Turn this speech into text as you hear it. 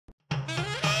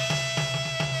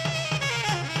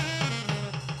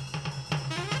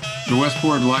The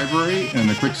Westport Library and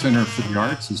the Quick Center for the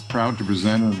Arts is proud to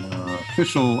present an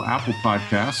official Apple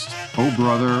podcast, Oh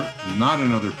Brother, Not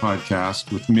Another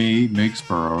Podcast, with me, Miggs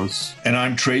Burrows. And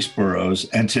I'm Trace Burrows.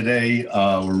 And today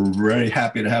we're very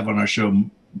happy to have on our show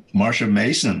Marsha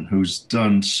Mason, who's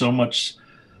done so much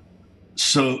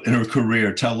in her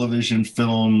career: television,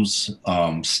 films,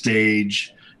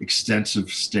 stage, extensive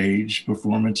stage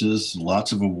performances,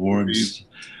 lots of awards,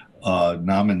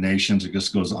 nominations. It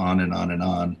just goes on and on and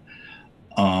on.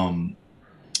 I'm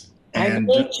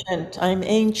ancient. On and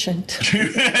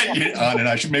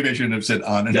on. Maybe I shouldn't have said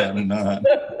on and on and on.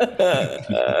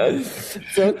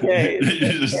 It's okay.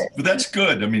 But that's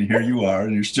good. I mean, here you are,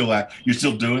 and you're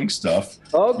still doing stuff.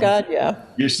 Oh God, yeah.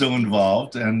 You're still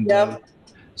involved, and yep.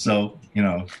 So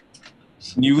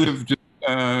you lived.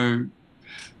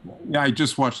 I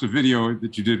just watched the video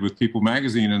that you did with People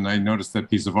Magazine, and I noticed that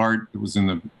piece of art that was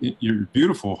in your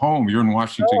beautiful home. You're in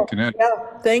Washington, Connecticut.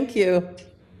 Yeah, thank you.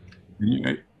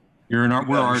 You're an art.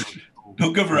 We're art.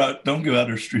 Don't give out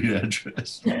her street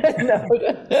address. No.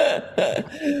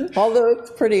 Although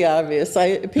it's pretty obvious.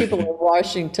 People in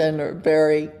Washington are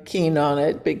very keen on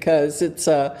it because it's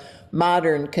a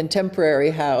modern, contemporary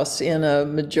house in a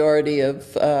majority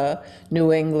of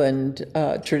New England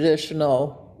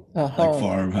traditional homes. Like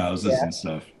farmhouses and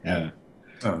stuff. Yeah.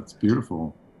 Oh, it's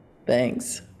beautiful.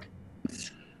 Thanks.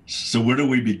 So where do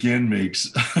we begin,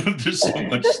 Miggs? There's so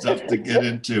much stuff to get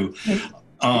into.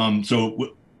 I'm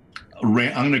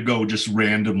going to go just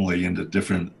randomly into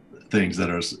different things that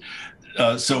are.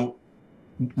 So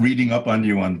reading up on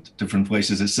you on different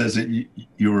places, it says that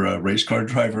you were a race car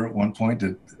driver at one point.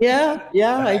 Yeah,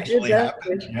 I did that.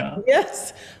 Yeah.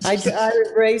 Yes, I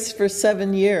raced for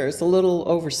 7 years, a little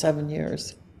over 7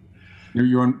 years. Were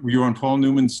you on Paul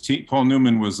Newman's team? Paul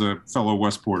Newman was a fellow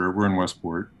Westporter. We're in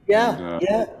Westport. Yeah,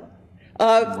 yeah.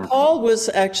 Paul was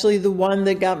actually the one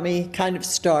that got me kind of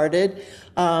started.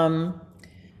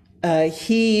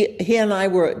 He and I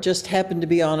were just happened to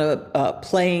be on a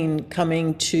plane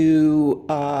coming to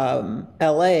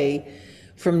LA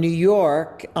from New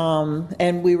York,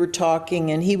 and we were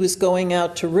talking, and he was going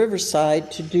out to Riverside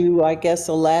to do, I guess,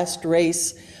 a last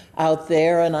race out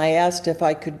there, and I asked if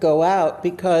I could go out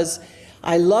because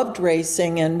I loved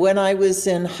racing. And when I was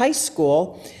in high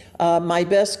school,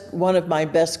 one of my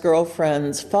best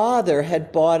girlfriend's father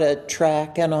had bought a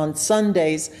track, and on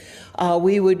Sundays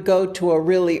we would go to a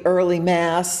really early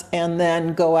mass and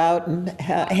then go out and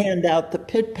hand out the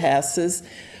pit passes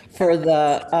for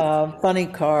the funny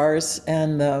cars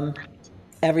and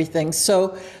everything.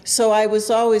 So I was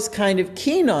always kind of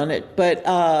keen on it, but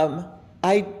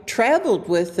I traveled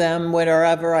with them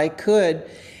wherever I could.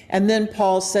 And then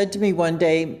Paul said to me one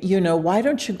day, why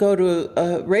don't you go to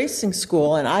a racing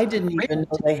school? And I didn't even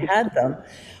know they had them.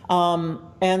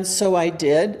 And so I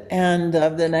did. And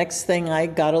the next thing, I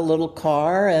got a little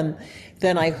car. And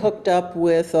then I hooked up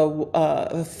with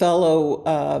a fellow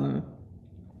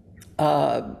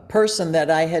person that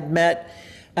I had met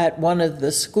at one of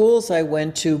the schools I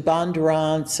went to,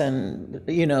 Bondurant's and,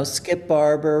 Skip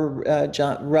Barber,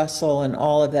 John Russell, and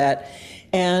all of that.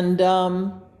 And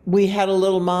we had a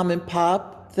little mom and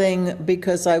pop thing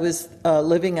because I was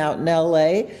living out in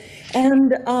LA.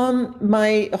 And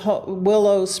my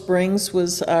Willow Springs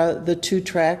was the 2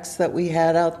 tracks that we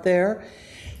had out there.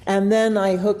 And then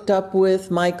I hooked up with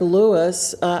Mike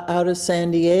Lewis out of San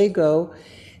Diego.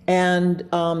 And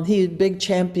he's a big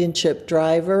championship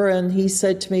driver. And he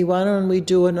said to me, why don't we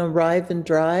do an arrive and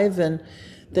drive? And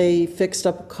they fixed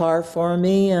up a car for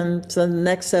me. And so the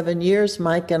next 7 years,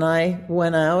 Mike and I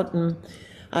went out and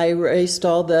I raced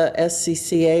all the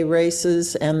SCCA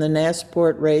races and the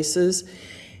NASPORT races,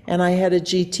 and I had a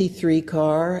GT3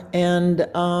 car, and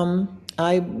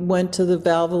I went to the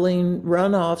Valvoline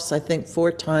runoffs, I think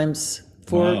 4 times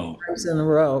in a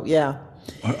row, yeah.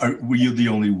 Were you the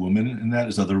only woman in that?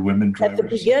 Is other women drivers? At the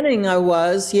beginning I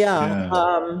was, yeah.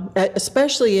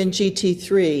 Especially in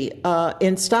GT3.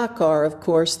 In stock car, of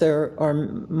course, there are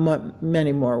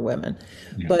many more women.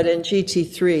 Yeah. But in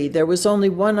GT3, there was only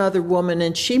one other woman,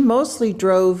 and she mostly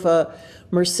drove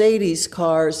Mercedes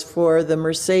cars for the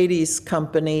Mercedes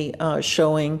company,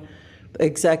 showing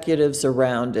executives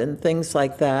around and things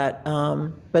like that.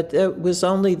 But it was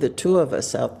only the 2 of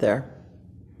us out there.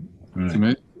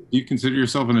 Right. Do you consider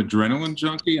yourself an adrenaline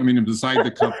junkie? I mean, beside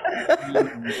the cup.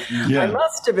 Yeah. I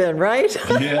must have been, right?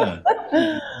 Yeah.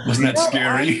 Wasn't that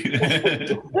scary?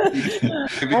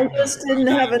 I just didn't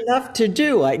have enough to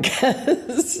do, I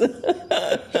guess.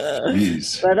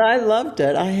 Jeez. But I loved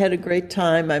it. I had a great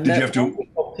time. I met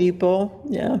wonderful people.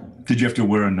 Yeah. Did you have to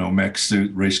wear a Nomex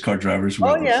suit? Race car drivers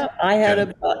wear Oh those. yeah, I had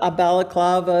Yeah. a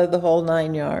balaclava, the whole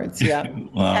 9 yards. Yeah,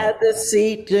 Wow. had the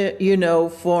seat,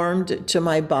 formed to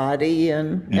my body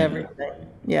and Yeah. everything.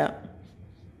 Yeah,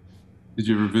 Did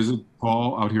you ever visit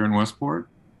Paul out here in Westport?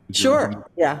 Did you ever sure. come?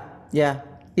 Yeah, yeah,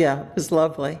 yeah. It was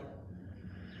lovely.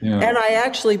 Yeah. And I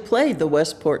actually played the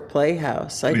Westport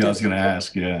Playhouse. I Yeah, I did. was going to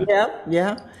ask. Yeah. Yeah,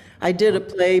 yeah. I did a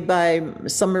play by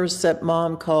Somerset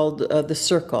Maugham called The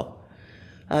Circle,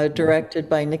 directed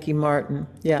by Nikki Martin.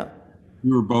 Yeah.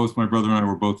 We were both, my brother and I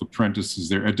were both apprentices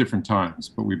there at different times,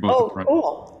 but we both Oh, apprenticed.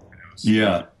 cool.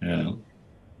 Yeah. Yeah.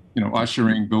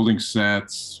 Ushering, building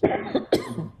sets,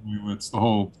 it's the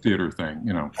whole theater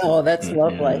thing. Oh, that's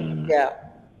lovely. Yeah. Yeah.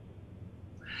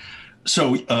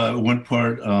 So, one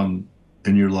part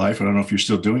in your life, I don't know if you're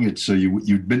still doing it. So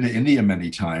you've been to India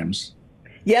many times.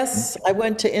 Yes, I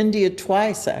went to India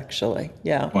twice, actually.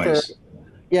 Yeah. Twice.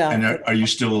 Yeah. And are you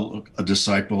still a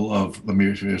disciple of, let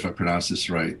me see if I pronounce this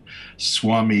right,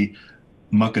 Swami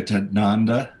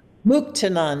Muktananda?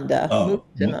 Muktananda. Oh,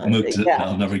 Muktananda. Yeah.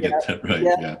 I'll never get that right.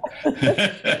 Yeah.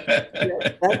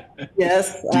 Yeah.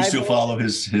 Yes. Do you still follow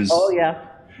his? Oh, yeah.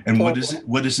 And Totally.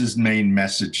 what is his main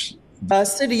message?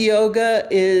 City yoga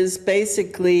is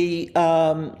basically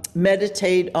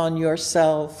meditate on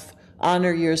yourself,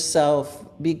 honor yourself,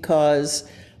 because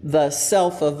the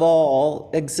self of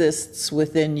all exists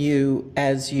within you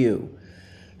as you.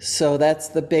 So that's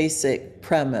the basic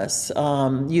premise,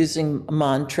 using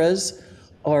mantras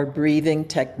or breathing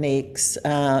techniques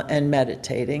and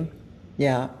meditating.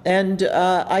 Yeah. And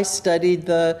I studied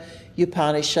the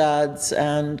Upanishads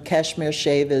and Kashmir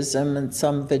Shaivism and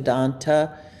some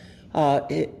Vedanta.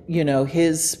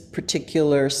 His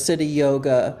particular city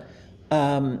yoga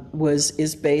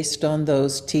is based on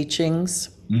those teachings,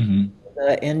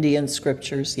 the Indian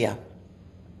scriptures. Yeah.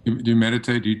 Do you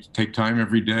meditate? Do you take time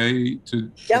every day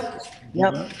to? Yep.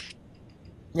 Yep.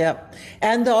 Yep.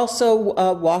 And also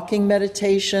walking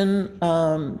meditation.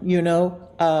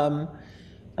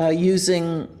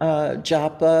 Using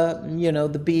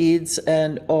japa, the beads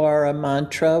or a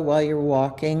mantra while you're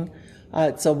walking.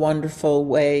 It's a wonderful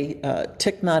way.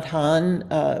 Thich Nhat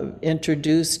Hanh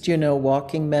introduced,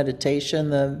 walking meditation,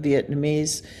 the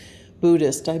Vietnamese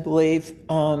Buddhist, I believe.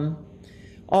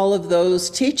 All of those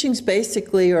teachings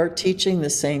basically are teaching the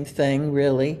same thing,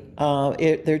 really.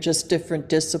 They're just different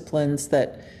disciplines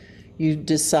that you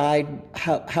decide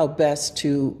how best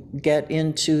to get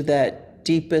into that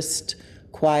deepest,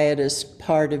 quietest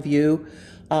part of you.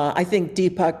 I think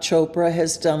Deepak Chopra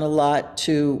has done a lot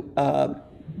to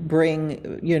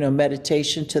bring,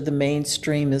 meditation to the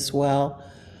mainstream as well.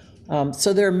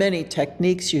 So there are many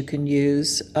techniques you can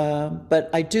use, but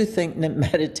I do think that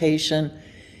meditation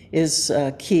is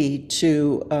key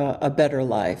to a better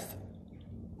life.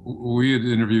 We had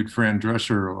interviewed Fran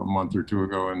Drescher a month or two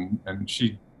ago, and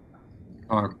she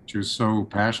was so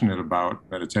passionate about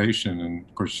meditation, and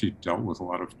of course she dealt with a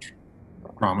lot of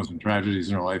traumas and tragedies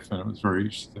in her life, and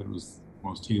she said it was the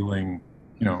most healing,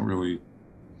 really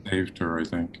saved her, I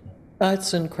think.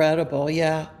 That's incredible,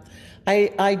 yeah.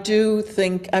 I do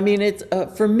think, it's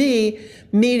for me,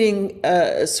 meeting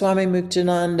Swami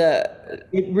Muktananda,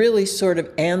 it really sort of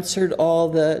answered all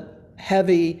the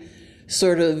heavy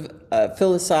sort of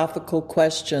philosophical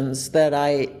questions that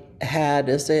I had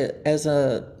as a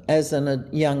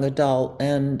young adult,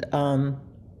 and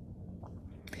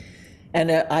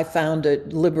I found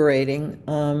it liberating,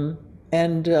 and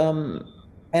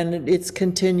it's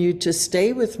continued to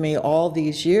stay with me all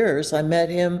these years. I met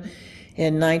him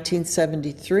in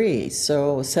 1973,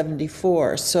 so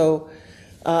 74. So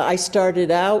I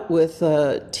started out with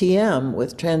TM,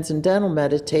 with Transcendental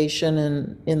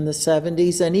Meditation in the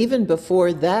 70s. And even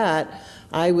before that,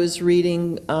 I was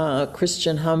reading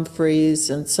Christian Humphreys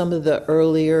and some of the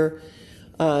earlier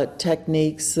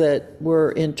techniques that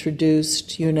were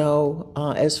introduced,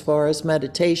 as far as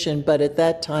meditation. But at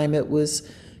that time, it was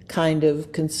kind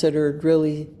of considered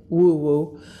really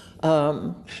woo-woo.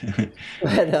 So,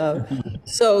 I've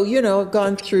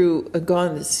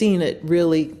seen it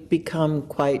really become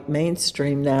quite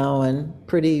mainstream now and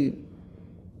pretty,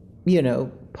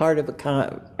 part of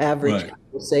average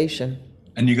conversation.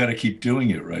 And you got to keep doing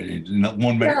it, right?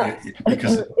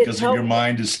 Because your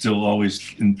mind is still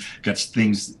always got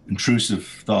things, intrusive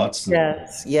thoughts.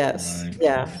 Yes, right.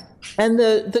 Yeah. And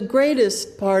the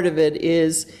greatest part of it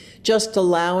is just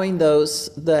allowing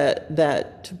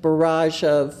that barrage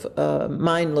of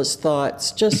mindless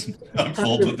thoughts, just watch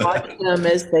them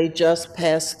as they just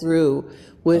pass through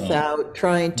without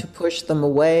trying to push them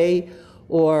away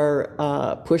or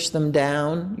push them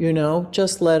down,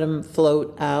 just let them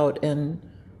float out and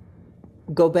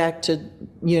go back to,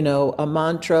 a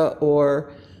mantra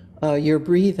or your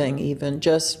breathing even,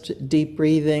 just deep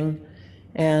breathing,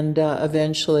 and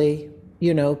eventually,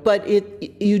 but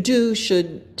you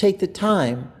should take the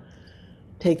time.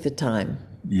 Take the time.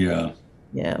 Yeah.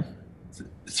 Yeah.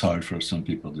 It's hard for some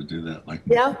people to do that. Like,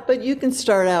 Yeah, but you can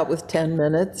start out with 10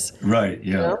 minutes. right.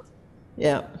 Yeah.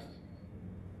 Yeah.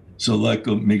 So like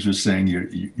Miggs was saying,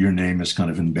 your name is kind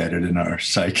of embedded in our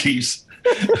psyches.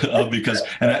 Because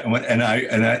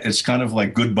it's kind of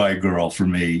like Goodbye Girl for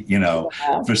me,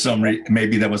 for some reason.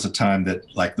 Maybe that was a time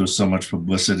that like there was so much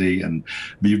publicity,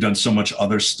 but you've done so much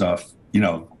other stuff,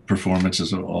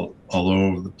 performances all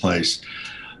over the place.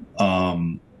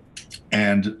 And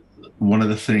one of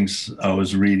the things I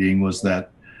was reading was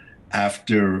that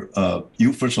after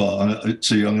you, first of all, I'm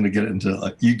going to get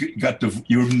into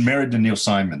you were married to Neil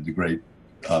Simon, the great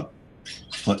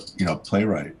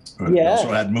playwright. He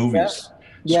also had movies,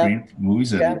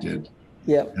 movies that he did.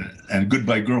 Yeah. And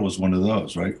Goodbye Girl was one of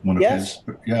those, right? One of his.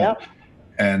 Yeah.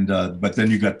 And but then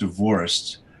you got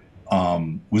divorced.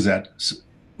 Was that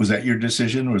your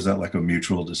decision, or was that like a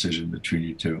mutual decision between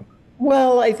you two?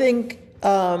 Well, I think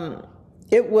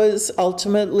it was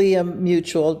ultimately a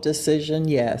mutual decision.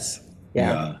 Yes.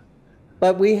 Yeah.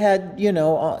 But we had,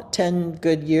 10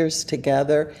 good years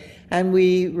together, and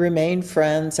we remained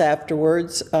friends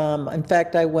afterwards. In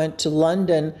fact, I went to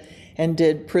London and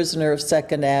did Prisoner of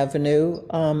Second Avenue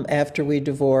after we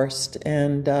divorced.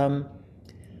 And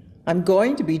I'm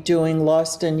going to be doing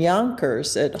Lost in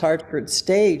Yonkers at Hartford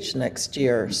Stage next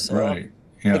year. So right.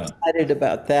 Yeah. Excited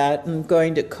about that. I'm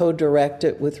going to co-direct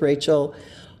it with Rachel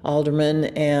Alderman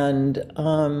and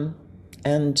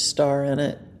star in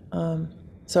it.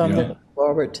 So I'm looking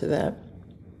forward to that.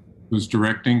 Was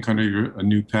directing kind of a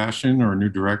new passion or a new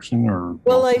direction, or?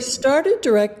 Well, I started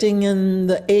directing in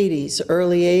the 80s,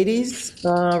 early 80s,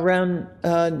 around,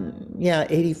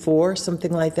 84,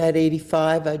 something like that,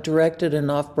 85. I directed an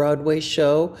off-Broadway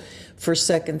show for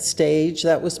Second Stage.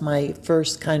 That was my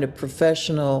first kind of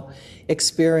professional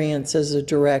experience as a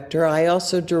director. I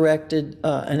also directed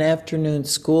an afternoon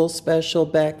school special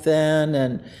back then,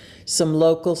 and some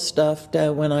local stuff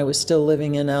when I was still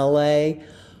living in LA.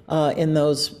 In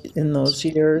those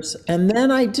years. And then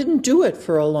I didn't do it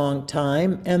for a long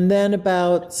time. And then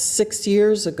about 6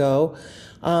 years ago,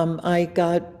 I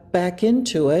got back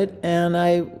into it, and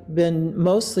I've been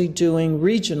mostly doing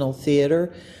regional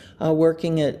theater,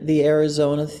 working at the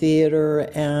Arizona Theater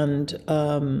and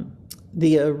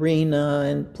the Arena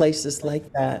and places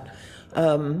like that.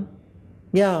 And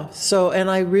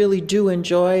I really do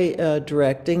enjoy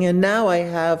directing, and now I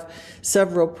have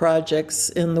several projects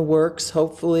in the works.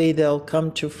 Hopefully they'll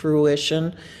come to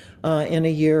fruition in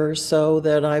a year or so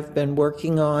that I've been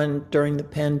working on during the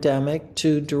pandemic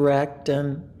to direct,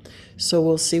 and so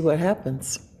we'll see what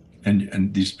happens.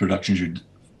 And these productions,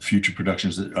 future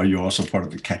productions, are you also part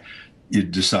of you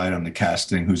decide on the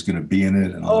casting, who's going to be in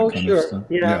it, and all that kind of stuff?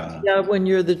 Yeah. When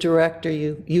you're the director,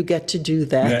 you get to do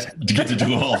that. Yeah, you get to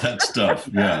do all that stuff.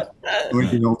 Yeah.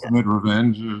 Like the ultimate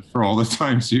revenge for all the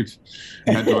times you've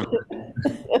had to.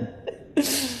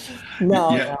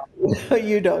 No,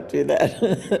 you don't do that.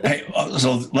 Hey,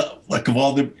 so like of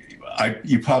all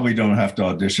you probably don't have to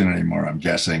audition anymore, I'm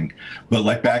guessing. But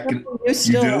like back in, you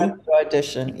still have to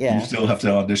audition. Yeah. You still have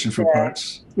to audition for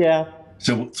parts. Yeah.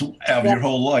 So out of your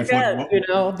whole life,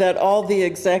 that all the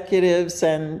executives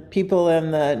and people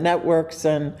in the networks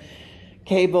and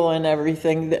cable and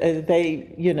everything,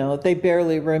 they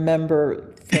barely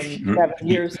remember from 7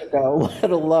 years ago,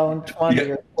 let alone 20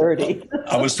 or 30.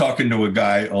 I was talking to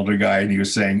older guy, and he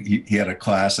was saying he had a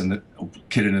class, and the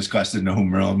kid in his class didn't know who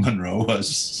Marilyn Monroe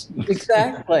was.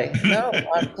 Exactly. No,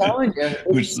 I'm telling you.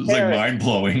 Which is like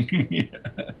mind-blowing.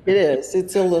 It is.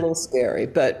 It's a little scary,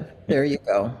 but there you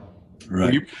go. Right.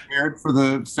 Were you prepared for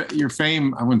your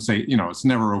fame? I wouldn't say, it's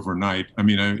never overnight. I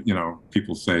mean,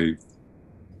 people say,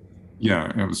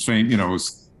 it was fame, it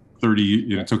was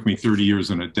 30, it took me 30 years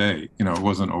and a day, it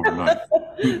wasn't overnight.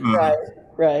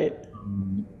 Right.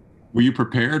 Were you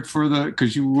prepared for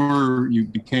because you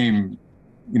became,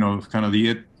 kind of the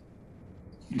it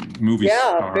movie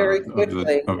star very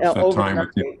quickly of that time with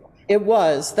you. It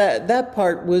was, that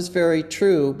part was very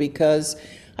true, because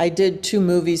I did 2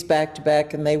 movies back to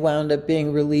back, and they wound up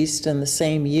being released in the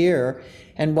same year,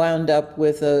 and wound up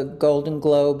with a Golden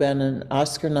Globe and an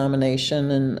Oscar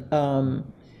nomination. And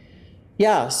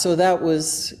so that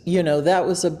was, that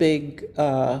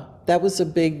was a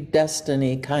big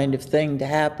destiny kind of thing to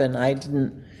happen. I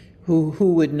didn't,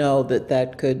 who would know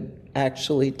that could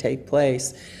actually take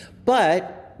place?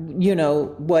 But,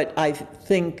 what I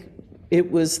think it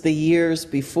was the years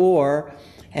before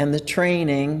and the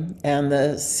training and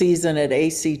the season at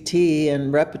ACT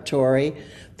and repertory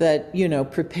that, you know,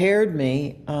 prepared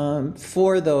me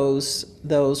for those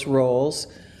roles.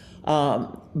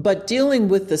 But dealing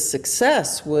with the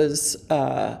success was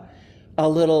a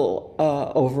little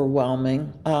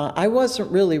overwhelming. I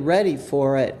wasn't really ready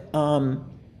for it,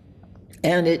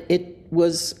 and it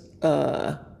was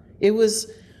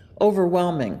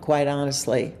overwhelming, quite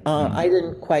honestly. I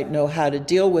didn't quite know how to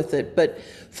deal with it, but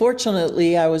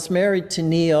fortunately, I was married to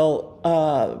Neil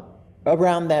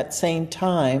around that same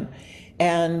time,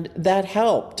 and that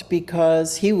helped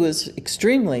because he was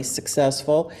extremely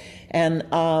successful, and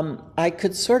I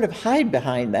could sort of hide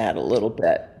behind that a little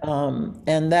bit,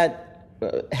 and that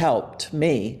helped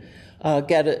me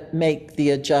make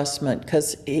the adjustment,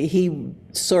 because he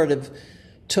sort of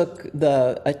took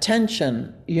the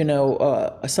attention, you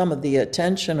know, some of the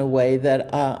attention away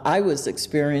that I was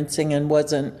experiencing and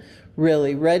wasn't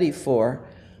really ready for.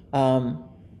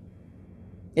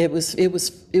 It was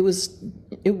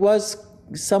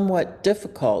somewhat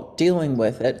difficult dealing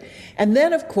with it. And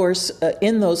then, of course,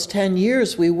 in those 10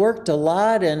 years, we worked a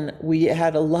lot and we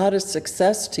had a lot of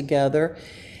success together.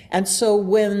 And so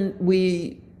when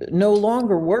we no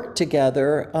longer worked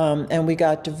together and we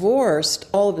got divorced,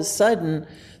 all of a sudden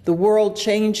the world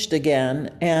changed again,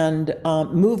 and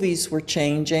movies were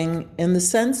changing in the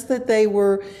sense that they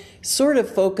were sort of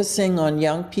focusing on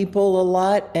young people a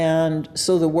lot, and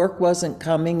so the work wasn't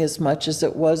coming as much as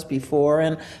it was before.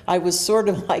 And I was sort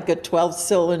of like a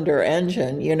 12-cylinder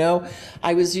engine, you know.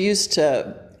 I was used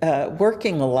to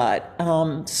working a lot.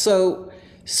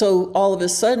 So all of a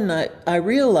sudden, I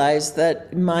realized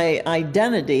that my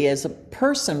identity as a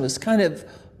person was kind of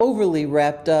overly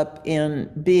wrapped up in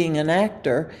being an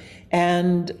actor.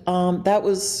 And that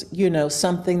was, you know,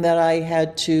 something that I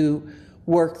had to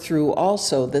work through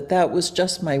also, that was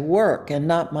just my work and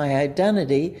not my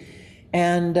identity.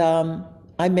 And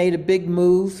I made a big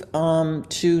move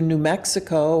to New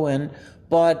Mexico and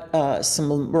bought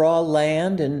some raw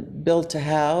land and built a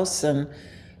house and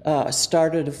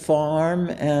started a farm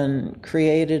and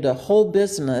created a whole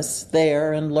business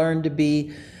there, and learned to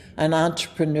be an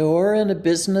entrepreneur and a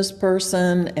business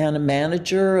person and a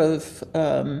manager of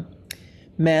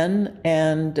men,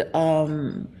 and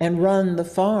run the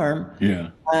farm. Yeah.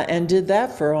 And did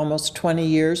that for almost 20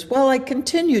 years. Well, I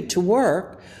continued to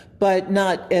work, but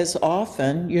not as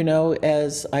often, you know,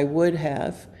 as I would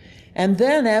have. And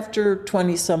then after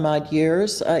 20 some odd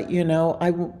years, you know,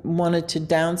 I wanted to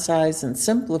downsize and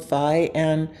simplify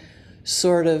and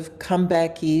sort of come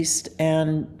back east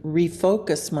and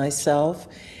refocus myself.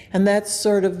 And that's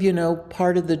sort of, you know,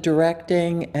 part of the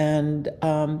directing and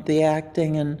the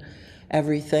acting and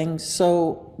everything.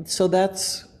 So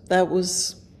that's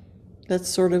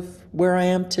sort of where I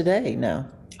am today now.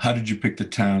 How did you pick the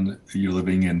town that you're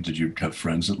living in? Did you have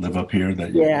friends that live up here?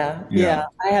 Yeah.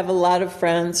 I have a lot of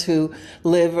friends who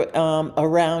live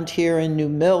around here in New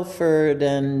Milford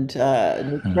and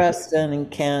New Preston and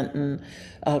Kent and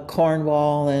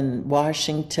Cornwall and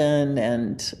Washington,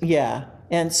 and yeah.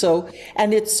 And so,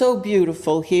 and it's so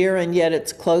beautiful here, and yet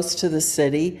it's close to the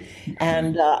city.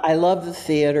 And I love the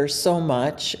theater so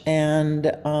much. And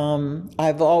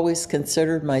I've always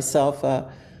considered myself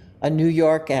a New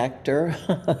York actor.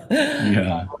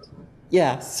 Yeah.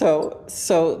 Yeah, so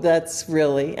that's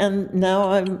really, and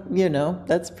now I'm, you know,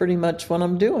 that's pretty much what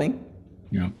I'm doing.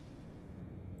 Yeah.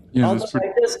 Yeah,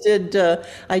 Although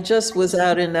I just was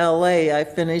out in LA. I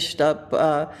finished up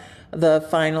the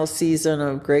final season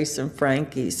of Grace and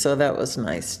Frankie, so that was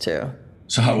nice too.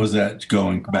 So how was that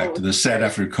going back to the set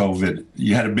after COVID?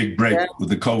 You had a big break with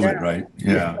the COVID, right?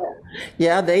 Yeah.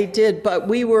 Yeah, they did, but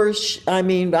we were, I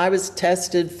mean, I was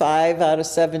tested 5 out of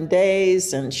 7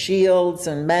 days, and shields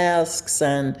and masks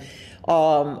and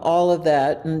all of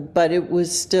that, but it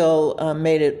was still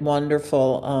made it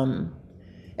wonderful.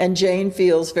 And Jane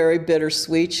feels very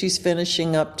bittersweet. She's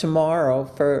finishing up tomorrow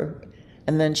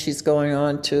and then she's going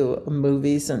on to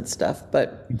movies and stuff,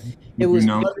 but it was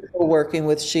wonderful working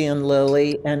with she and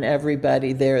Lily and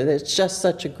everybody there. There's just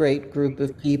such a great group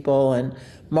of people, and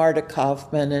Marta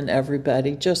Kaufman and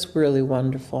everybody, just really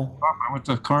wonderful. I went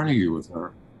to Carnegie with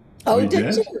her. Oh, You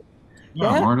did did? you?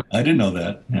 Yeah, Yeah. Marta. I didn't know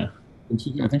that. Yeah.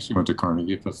 I think she went to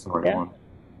Carnegie, if that's the right one.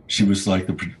 She was like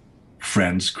the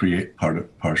Friends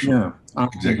partial Yeah.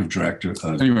 executive director.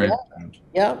 Anyway,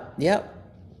 Yep.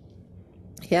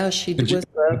 Yeah, she Did you- was.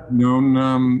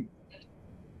 known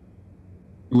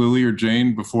Lily or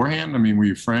Jane beforehand? I mean, were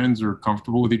you friends or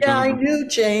comfortable with each Yeah, I other? knew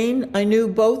Jane. I knew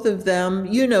both of them,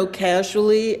 you know,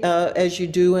 casually, as you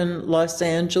do in Los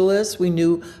Angeles. We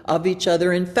knew of each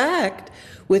other. In fact,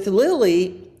 with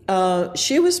Lily,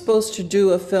 she was supposed to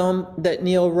do a film that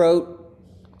Neil wrote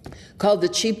called The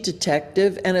Cheap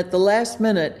Detective, and at the last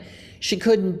minute, she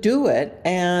couldn't do it,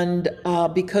 and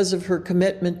because of her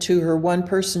commitment to her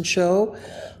one-person show,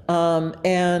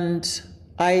 and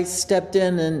I stepped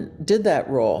in and did that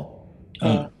role.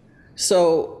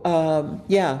 So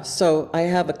I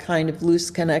have a kind of loose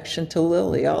connection to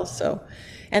Lily also.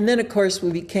 And then, of course,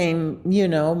 we became,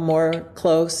 more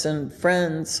close and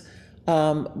friends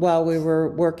while we were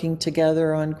working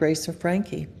together on Grace and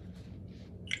Frankie.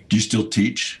 Do you still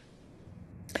teach?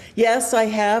 Yes, I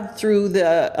have through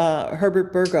the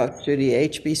Herbert Berghoff studio,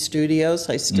 HB Studios.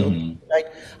 I still,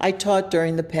 I taught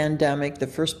during the pandemic, the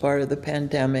first part of the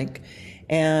pandemic.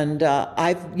 And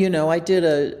I did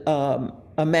a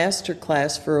master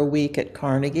class for a week at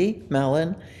Carnegie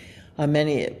Mellon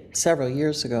several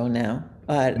years ago now.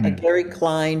 Gary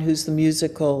Klein, who's the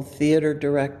musical theater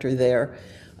director there,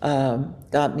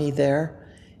 got me there.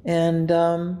 And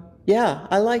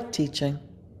I like teaching.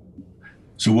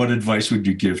 So what advice would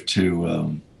you give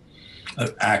to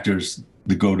actors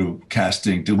that go to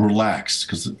casting to relax?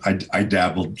 Because I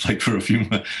dabbled like for a few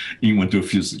months, you went to a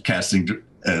few casting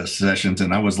sessions,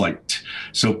 and I was like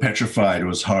so petrified. It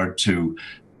was hard to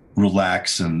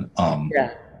relax and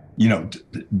I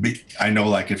know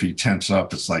like if you tense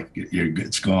up, it's like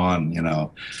it's gone.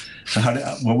 So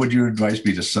what would your advice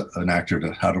be to an actor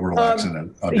to how to relax in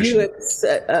an audition?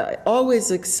 Always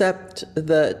accept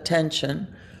the tension.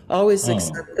 Always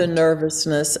accept the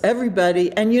nervousness.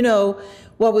 Everybody, and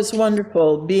what was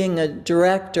wonderful being a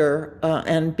director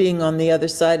and being on the other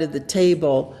side of the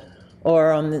table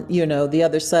or on the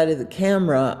other side of the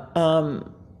camera,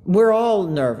 we're all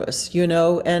nervous,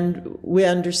 and we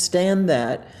understand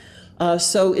that.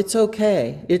 So it's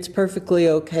okay. It's perfectly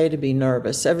okay to be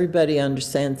nervous. Everybody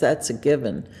understands that's a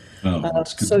given.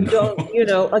 So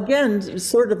don't, again,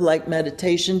 sort of like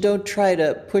meditation, don't try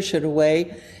to push it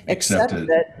away. Accept it,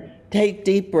 take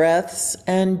deep breaths,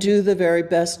 and do the very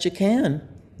best you can.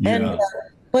 And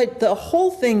but the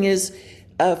whole thing is,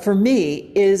 for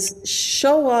me, is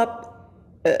show up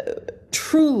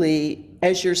truly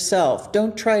as yourself.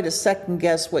 Don't try to second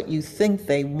guess what you think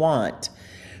they want,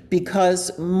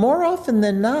 because more often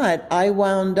than not, I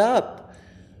wound up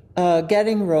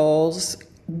getting roles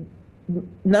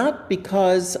not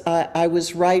because I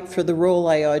was right for the role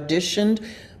I auditioned,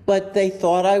 but they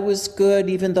thought I was good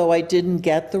even though I didn't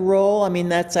get the role. I mean,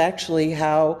 that's actually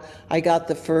how I got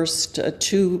the first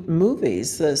two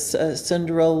movies, the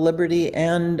Cinderella Liberty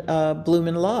and Blume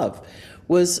in Love,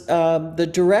 was the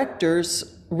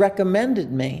directors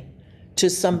recommended me to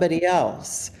somebody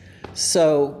else.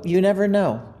 So you never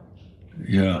know.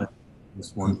 Yeah.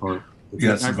 That's one part.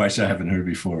 Yeah, that's advice I haven't heard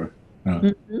before.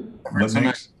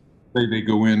 They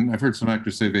go in. I've heard some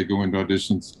actors say they go into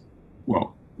auditions.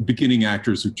 Well, beginning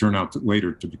actors who turn out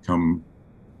later to become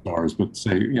stars, but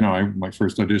say, my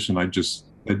first audition, I just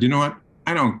said, what?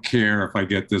 I don't care if I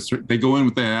get this. They go in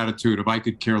with that attitude of I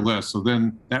could care less. So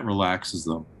then that relaxes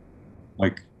them.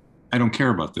 Like, I don't care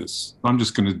about this. I'm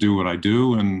just going to do what I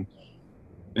do, and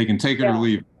they can take it or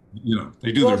leave.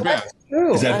 They do their best.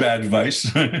 True. Is that bad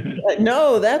advice?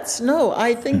 No,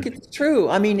 I think it's true.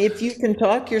 I mean, if you can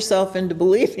talk yourself into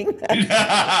believing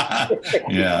that.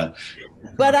 Yeah.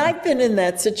 But I've been in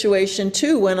that situation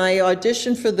too. When I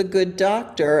auditioned for The Good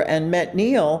Doctor and met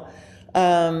Neil,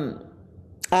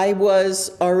 I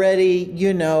was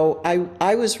already,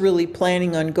 I was really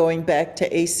planning on going back to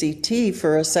ACT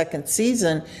for a second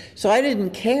season, so I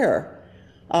didn't care.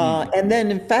 And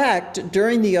then, in fact,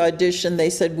 during the audition, they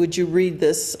said, would you read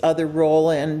this other role?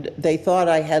 And they thought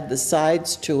I had the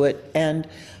sides to it. And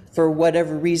for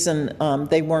whatever reason,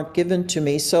 they weren't given to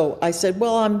me. So I said,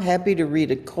 well, I'm happy to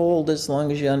read it cold as long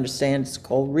as you understand it's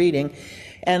cold reading.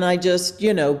 And I just,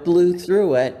 blew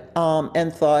through it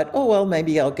and thought, oh, well,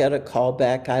 maybe I'll get a call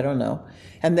back. I don't know.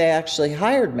 And they actually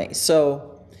hired me.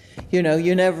 So, you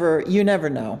never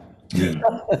know. Yeah.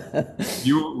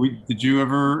 Did you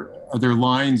ever, are there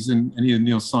lines in any of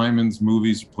Neil Simon's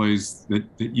movies or plays that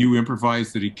you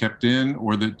improvised that he kept in,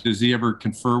 or does he ever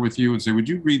confer with you and say, would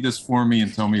you read this for me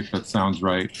and tell me if that sounds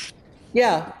right?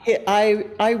 Yeah,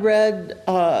 I read,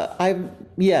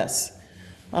 yes.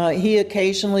 He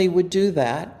occasionally would do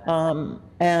that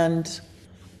and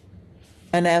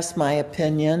ask my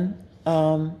opinion.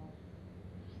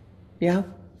 Yeah.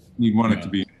 You want it to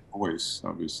be in voice,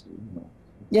 obviously.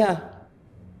 Yeah.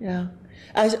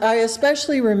 I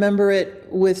especially remember it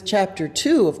with chapter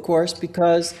 2, of course,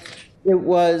 because it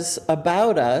was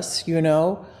about us,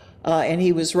 and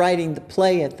he was writing the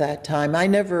play at that time. I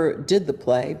never did the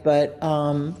play, but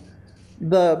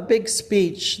the big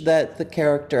speech that the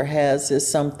character has is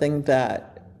something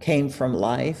that came from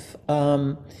life.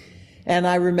 And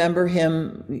I remember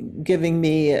him giving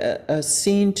me a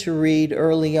scene to read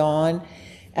early on,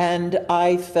 and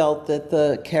I felt that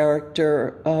the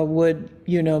character would,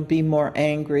 you know, be more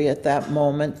angry at that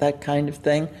moment, that kind of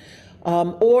thing.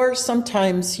 Or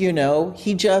sometimes, you know,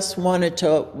 he just wanted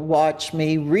to watch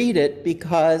me read it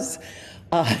because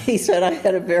he said I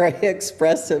had a very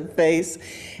expressive face,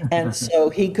 and so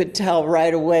he could tell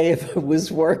right away if it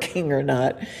was working or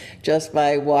not just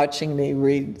by watching me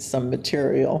read some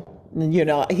material. You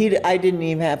know, I didn't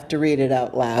even have to read it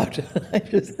out loud. I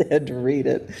just had to read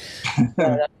it.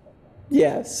 But,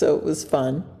 yeah, so it was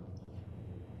fun.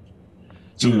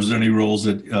 So was there any roles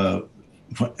that,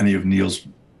 any of Neil's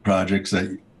projects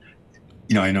that,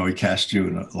 you know, I know he cast you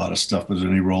in a lot of stuff, but was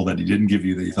there any role that he didn't give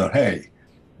you that you thought, hey,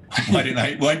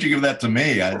 why'd you give that to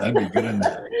me? I'd be good in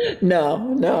that.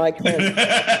 No, I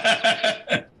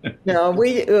can't. No,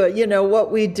 we, you know,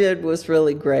 what we did was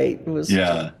really great. It was,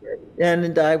 Yeah.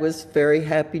 and I was very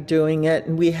happy doing it.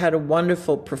 And we had a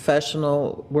wonderful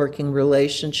professional working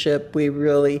relationship. We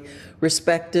really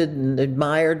respected and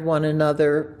admired one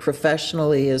another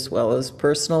professionally as well as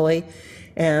personally.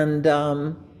 And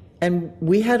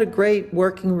we had a great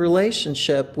working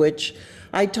relationship, which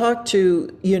I talked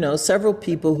to, you know, several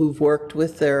people who've worked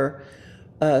with their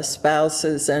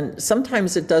spouses, and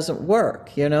sometimes it doesn't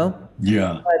work, you know?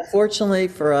 Yeah. But fortunately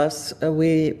for us,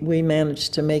 we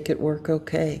managed to make it work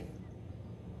okay.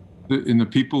 In the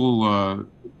People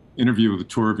interview with a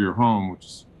tour of your home, which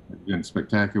is again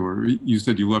spectacular, you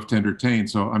said you love to entertain.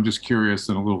 So I'm just curious,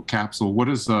 in a little capsule, what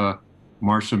does a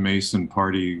Marsha Mason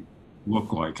party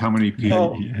look like? How many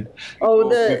people?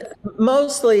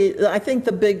 Mostly, I think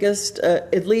the biggest,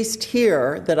 at least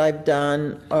here, that I've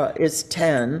done is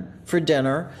 10 for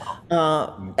dinner.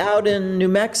 Out in New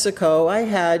Mexico, I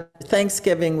had,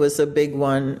 Thanksgiving was a big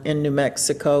one in New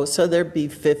Mexico, so there'd be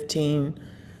 15,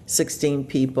 16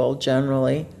 people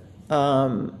generally.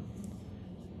 And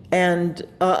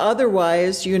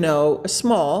otherwise, you know,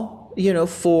 small, you know,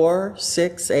 4,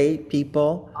 6, 8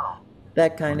 people.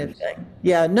 That kind of thing.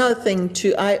 Yeah, nothing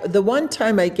too, the one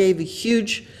time I gave a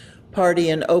huge party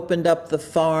and opened up the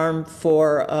farm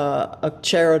for a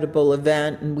charitable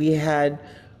event, and we had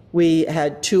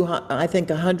I think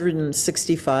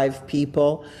 165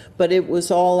 people, but it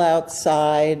was all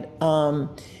outside,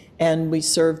 and we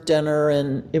served dinner,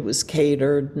 and it was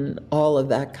catered and all of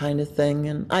that kind of thing.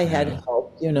 And I had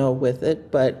help, you know, with it,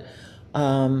 but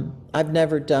I've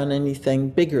never done anything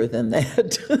bigger than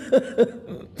that.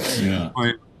 Yeah.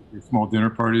 Small dinner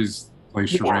parties, play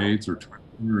charades or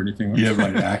anything like Yeah,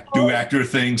 that? right. Do actor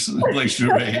things, play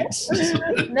charades.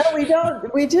 No,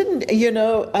 we didn't, you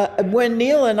know, when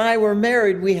Neil and I were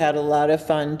married, we had a lot of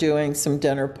fun doing some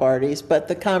dinner parties, but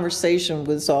the conversation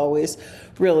was always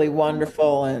really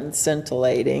wonderful and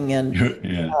scintillating. And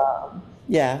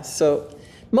Yeah. So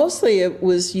mostly it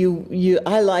was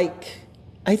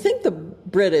I think the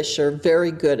British are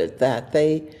very good at that.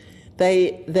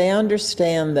 They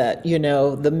understand that, you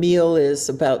know, the meal is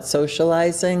about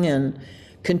socializing and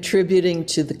contributing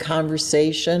to the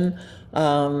conversation.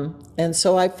 And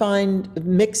so I find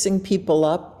mixing people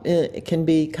up, it can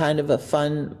be kind of a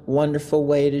fun, wonderful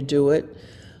way to do it.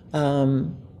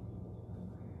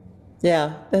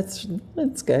 Yeah, that's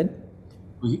good.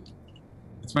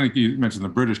 It's funny you mentioned the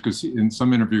British, because in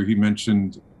some interview he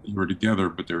mentioned you were together,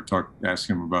 but they were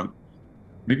asking him about,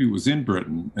 maybe it was in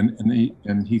Britain,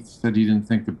 and he said he didn't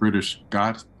think the British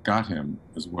got him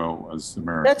as well as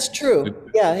Americans. That's true.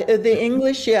 Yeah, the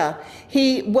English, yeah.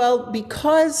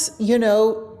 Because, you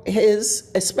know,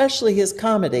 especially his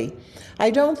comedy,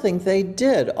 I don't think they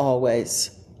did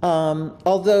always.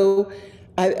 Although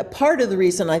part of the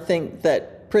reason I think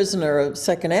that Prisoner of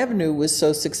Second Avenue was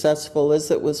so successful is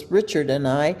it was Richard and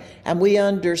I, and we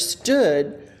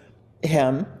understood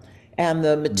him and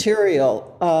the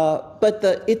material, but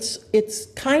it's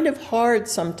kind of hard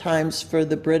sometimes for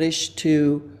the British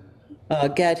to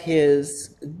get his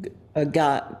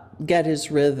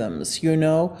rhythms, you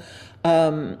know.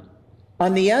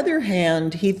 On the other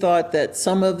hand, he thought that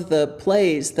some of the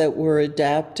plays that were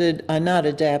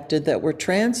that were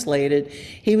translated,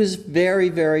 he was very,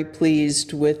 very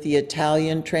pleased with the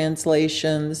Italian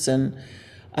translations, and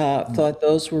thought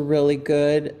those were really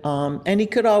good. And he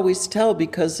could always tell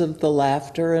because of the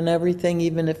laughter and everything,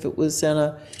 even if it was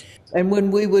and when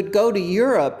we would go to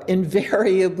Europe,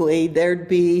 invariably there'd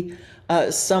be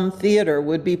some theater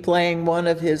would be playing one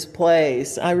of his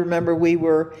plays. I remember we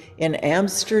were in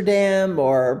Amsterdam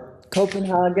or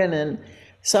Copenhagen, and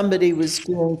somebody was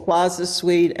doing Plaza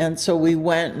Suite, and so we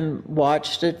went and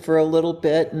watched it for a little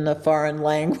bit in a foreign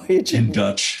language. In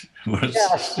Dutch. But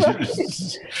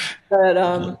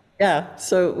yeah,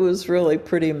 so it was really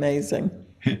pretty amazing.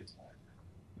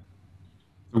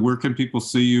 Where can people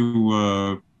see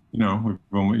you? You know,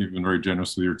 you've been very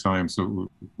generous with your time, so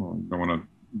I don't want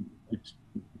to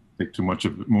take too much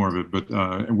of it, more of it. But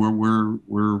where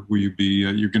will you be?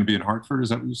 You're going to be in Hartford. Is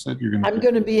that what you said? I'm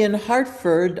going to be in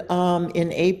Hartford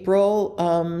in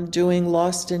April, doing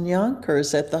Lost in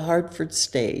Yonkers at the Hartford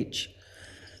stage.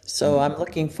 So I'm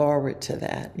looking forward to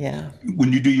that. Yeah.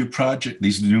 When you do your project,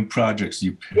 these new projects,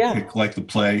 you pick like the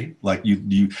play, like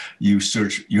you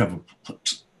search, you have a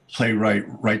playwright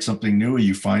write something new, or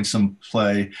you find some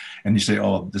play and you say,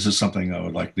 oh, this is something I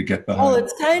would like to get behind. Well,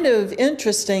 it's kind of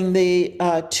interesting. The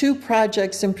two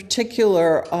projects in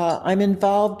particular, I'm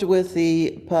involved with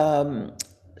the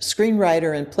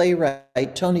screenwriter and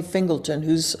playwright Tony Fingleton,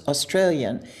 who's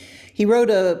Australian. He wrote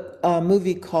a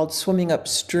movie called Swimming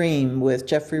Upstream with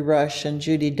Jeffrey Rush and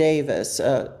Judy Davis,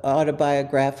 an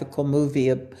autobiographical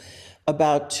movie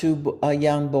about two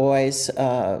young boys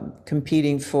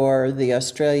competing for the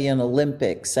Australian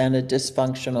Olympics and a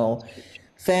dysfunctional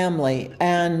family.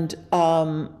 And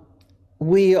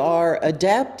we are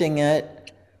adapting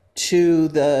it to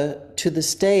the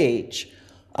stage.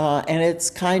 And it's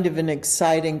kind of an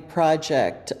exciting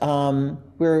project.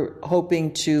 We're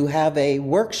hoping to have a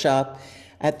workshop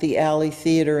at the Alley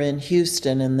Theater in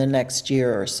Houston in the next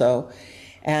year or so.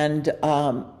 And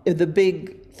the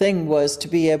big thing was to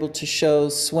be able to show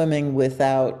swimming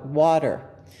without water.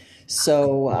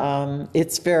 So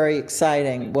it's very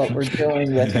exciting what we're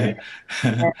doing with it.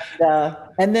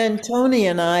 And then Tony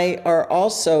and I are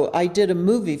also, I did a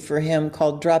movie for him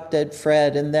called Drop Dead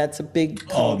Fred, and that's a big...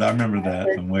 Oh, I remember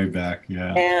that from way back,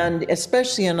 yeah. And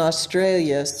especially in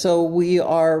Australia. So we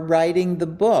are writing the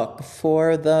book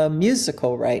for the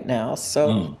musical right now.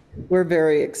 So we're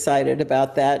very excited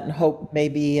about that and hope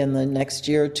maybe in the next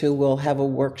year or two we'll have a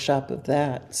workshop of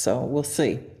that. So we'll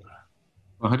see.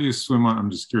 Well, how do you swim on? I'm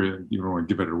just curious. You don't want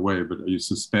to give it away, but are you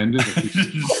suspended?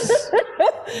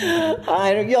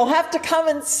 You'll have to come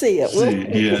and see it.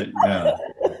 Yeah.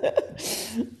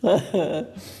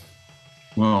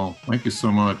 Well, thank you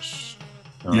so much.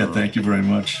 Yeah, thank you very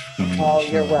much. Oh,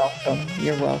 you're welcome.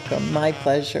 You're welcome. My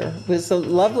pleasure. It was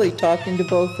lovely talking to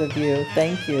both of you.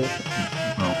 Thank you.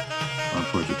 Oh, my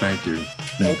pleasure. Thank you.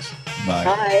 Thanks. Bye.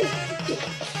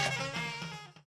 Bye.